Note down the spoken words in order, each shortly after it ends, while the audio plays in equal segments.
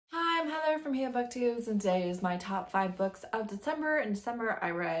Hello from here, booktubes, and today is my top 5 books of December. In December,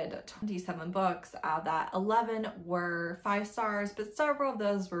 I read 27 books. Out of that, 11 were 5 stars, but several of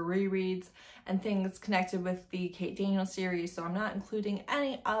those were rereads and things connected with the Kate Daniel series, so I'm not including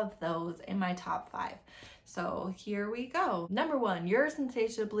any of those in my top 5. So here we go. Number 1, Yours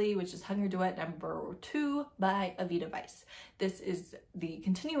Insatiably, which is Hunger Duet number 2 by Aveda. This is the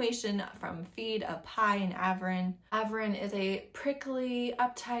continuation from Feed of Pi and Averin. Averin is a prickly,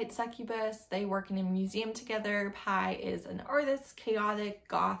 uptight succubus. They work in a museum together. Pi is an artist, chaotic,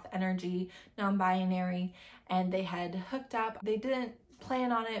 goth energy, non-binary, and they had hooked up. They didn't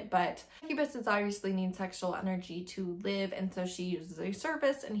plan on it, but succubuses obviously need sexual energy to live, and so she uses a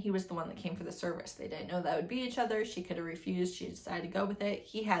service, and he was the one that came for the service. They didn't know that would be each other. She could have refused. She decided to go with it.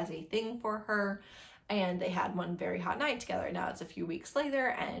 He has a thing for her, and they had one very hot night together. Now it's a few weeks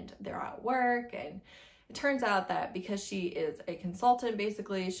later, and they're at work, and it turns out that because she is a consultant,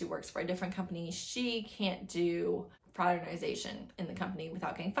 basically, she works for a different company, she can't do fraternization in the company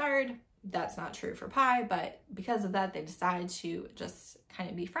without getting fired. That's not true for Pi, but because of that, they decide to just kind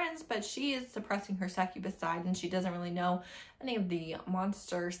of be friends, but she is suppressing her succubus side, and she doesn't really know any of the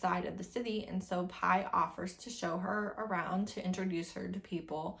monster side of the city, and so Pi offers to show her around, to introduce her to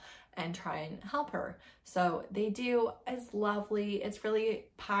people and try and help her. So they do. It's lovely. It's really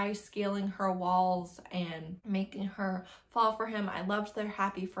Pi scaling her walls and making her fall for him. I loved their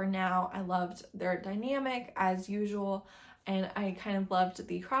happy for now. I loved their dynamic as usual. And I kind of loved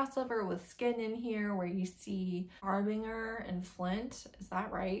the crossover with Skin in here, where you see Harbinger and Flint. Is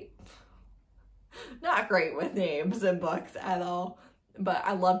that right? Not great with names in books at all, but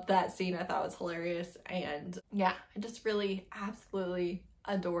I loved that scene. I thought it was hilarious. And yeah, I just really absolutely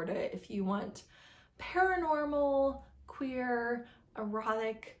adored it. If you want paranormal, queer,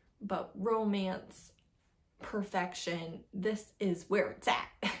 erotic, but romance perfection, this is where it's at.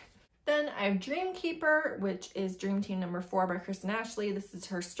 Then I have Dreamkeeper, which is Dream Team number 4 by Kristen. This is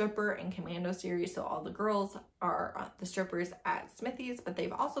her stripper and commando series, so all the girls are the strippers at Smithy's, but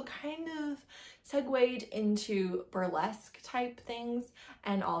they've also kind of segued into burlesque type things,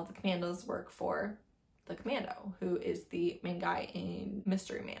 and all of the commandos work for the commando, who is the main guy in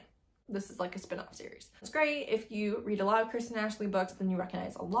Mystery Man. This is like a spin-off series. It's great. If you read a lot of Kristen Ashley books, then you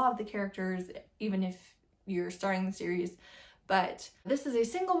recognize a lot of the characters, even if you're starting the series. But this is a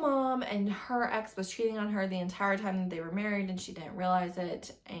single mom, and her ex was cheating on her the entire time that they were married, and she didn't realize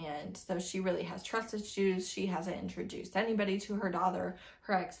it. And so she really has trust issues. She hasn't introduced anybody to her daughter.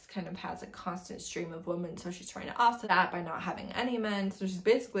 Her ex kind of has a constant stream of women, so she's trying to offset that by not having any men. So she's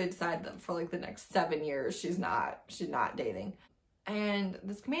basically decided that for like the next 7 years, she's not dating. And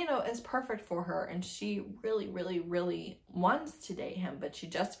this commando is perfect for her, and she really wants to date him, but she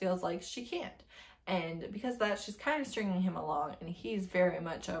just feels like she can't. And because of that, she's kind of stringing him along, and he's very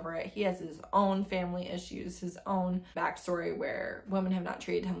much over it. He has his own family issues, his own backstory where women have not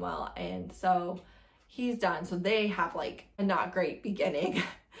treated him well, and so he's done. So they have like a not great beginning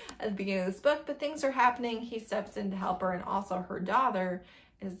at the beginning of this book, but things are happening. He steps in to help her, and also her daughter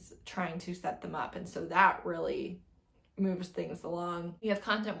is trying to set them up, and so that really moves things along. You have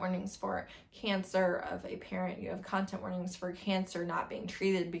content warnings for cancer of a parent. You have content warnings for cancer not being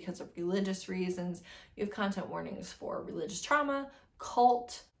treated because of religious reasons. You have content warnings for religious trauma,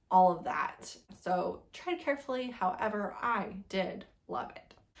 cult, all of that. So tread carefully. However, I did love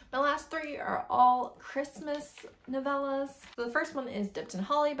it. My last 3 are all Christmas novellas. So the first one is Dipped in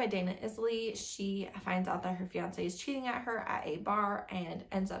Holly by Dana Isley. She finds out that her fiance is cheating at her at a bar and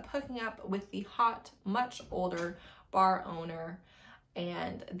ends up hooking up with the hot, much older bar owner,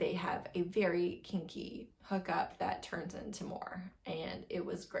 and they have a very kinky hookup that turns into more, and it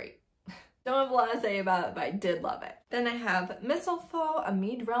was great. Don't have a lot to say about it, but I did love it. Then I have Mistlefoe, a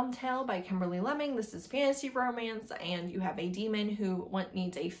Mead realm tale by Kimberly Lemming. This is fantasy romance, and you have a demon who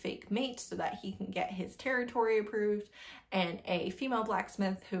needs a fake mate so that he can get his territory approved, and a female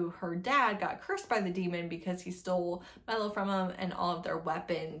blacksmith who her dad got cursed by the demon because he stole metal from him, and all of their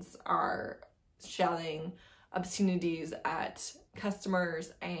weapons are shouting obscenities at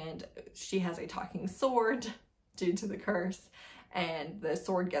customers, and she has a talking sword due to the curse, and the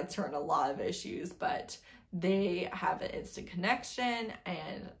sword gets her in a lot of issues, but they have an instant connection.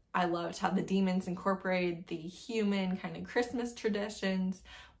 And I loved how the demons incorporated the human kind of Christmas traditions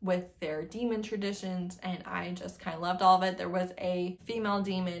with their demon traditions, and I just kind of loved all of it. There was a female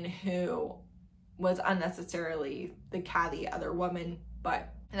demon who was unnecessarily the catty other woman,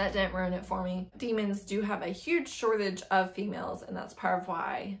 but that didn't ruin it for me. Demons do have a huge shortage of females, and that's part of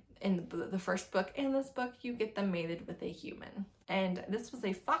why in the first book and this book you get them mated with a human. And this was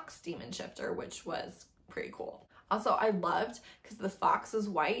a fox demon shifter, which was pretty cool. Also, I loved, because the fox was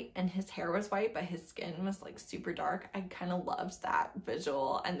white and his hair was white, but his skin was like super dark. I kind of loved that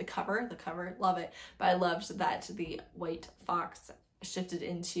visual, and the cover, love it. But I loved that the white fox shifted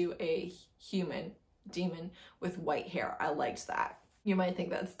into a human demon with white hair. I liked that. You might think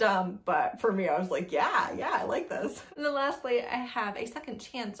that's dumb, but for me, I was like, yeah, I like this. And then lastly, I have A Second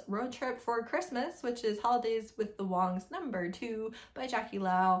Chance Road Trip for Christmas, which is Holidays with the Wongs #2 by Jackie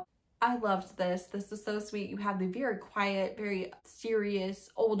Lau. I loved this. This is so sweet. You have the very quiet, very serious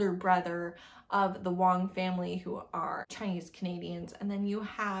older brother of the Wong family, who are Chinese Canadians. And then you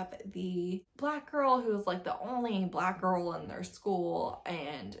have the black girl who was like the only black girl in their school.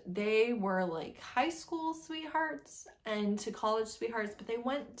 And they were like high school sweethearts and to college sweethearts, but they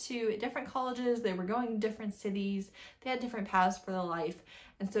went to different colleges. They were going to different cities. They had different paths for their life.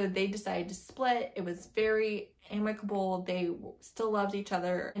 And so they decided to split. It was very amicable. They still loved each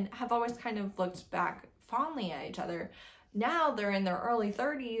other and have always kind of looked back fondly at each other. Now they're in their early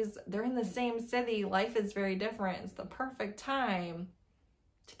 30s. They're in the same city. Life is very different. It's the perfect time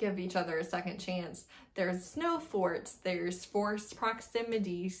to give each other a second chance. There's snow forts. There's forced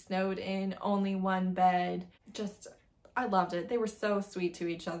proximity, snowed in, only one bed. Just, I loved it. They were so sweet to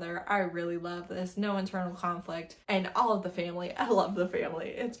each other. I really love this. No internal conflict. And all of the family. I love the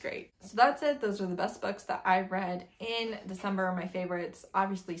family. It's great. So that's it. Those are the best books that I read in December. My favorites.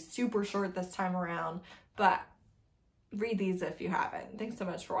 Obviously super short this time around, but read these if you haven't. Thanks so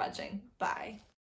much for watching. Bye.